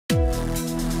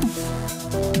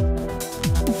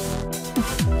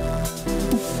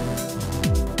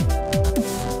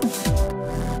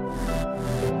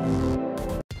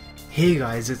Hey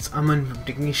guys, it's Aman from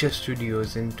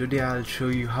techniciastudios, and today I'll show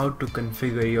you how to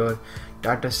configure your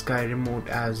Tata Sky Remote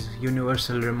as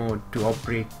Universal Remote to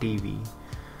operate TV.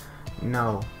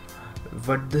 Now,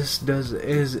 what this does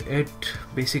is it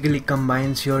basically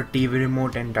combines your TV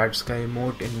remote and Tata Sky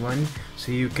Remote in one,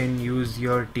 so you can use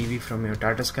your TV from your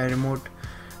Tata Sky Remote.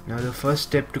 Now the first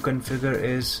step to configure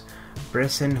is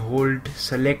press and hold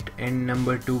select and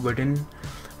number 2 button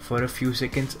for a few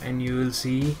seconds, and you will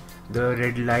see the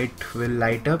red light will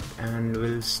light up and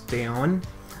will stay on.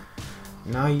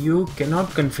 Now you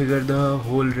cannot configure the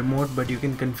whole remote, but you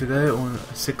can configure on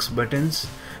 6 buttons,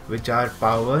 which are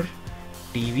power,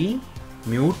 TV,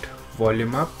 mute,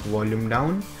 volume up, volume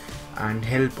down, and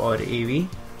help or AV.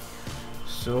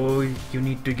 So you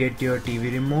need to get your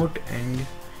TV remote and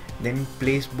then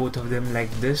place both of them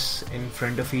like this in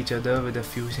front of each other with a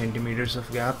few centimeters of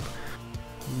gap.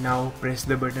 Now press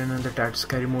the button on the Tata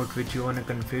Sky Remote which you want to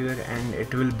configure, and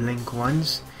it will blink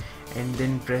once, and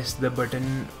then press the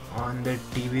button on the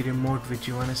TV remote which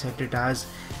you want to set it as,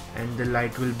 and the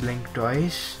light will blink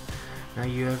twice. Now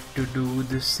you have to do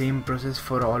the same process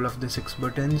for all of the 6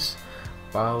 buttons: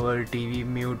 power, TV,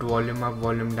 mute, volume up,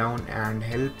 volume down, and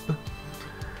help.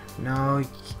 Now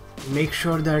make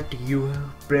sure that you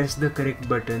press the correct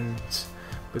buttons,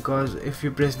 because if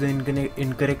you press the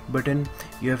incorrect button,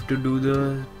 you have to do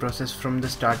the process from the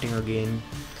starting again.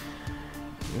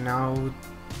 Now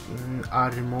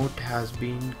our remote has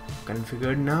been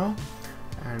configured now,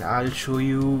 and I'll show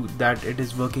you that it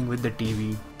is working with the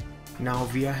TV. Now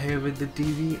we are here with the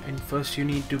TV, and first you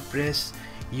need to press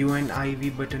U and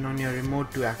IV button on your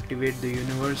remote to activate the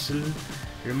universal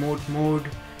remote mode.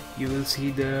 You will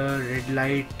see the red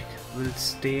light will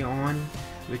stay on,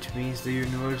 which means the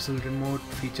universal remote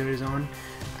feature is on,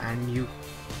 and you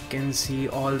can see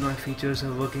all my features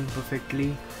are working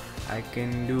perfectly. I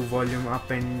can do volume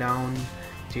up and down,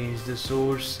 change the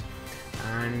source,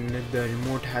 and the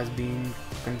remote has been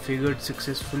configured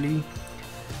successfully.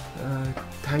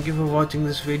 Thank you for watching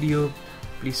this video.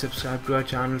 Please subscribe to our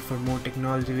channel for more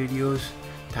technology videos.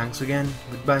 Thanks again.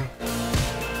 Goodbye.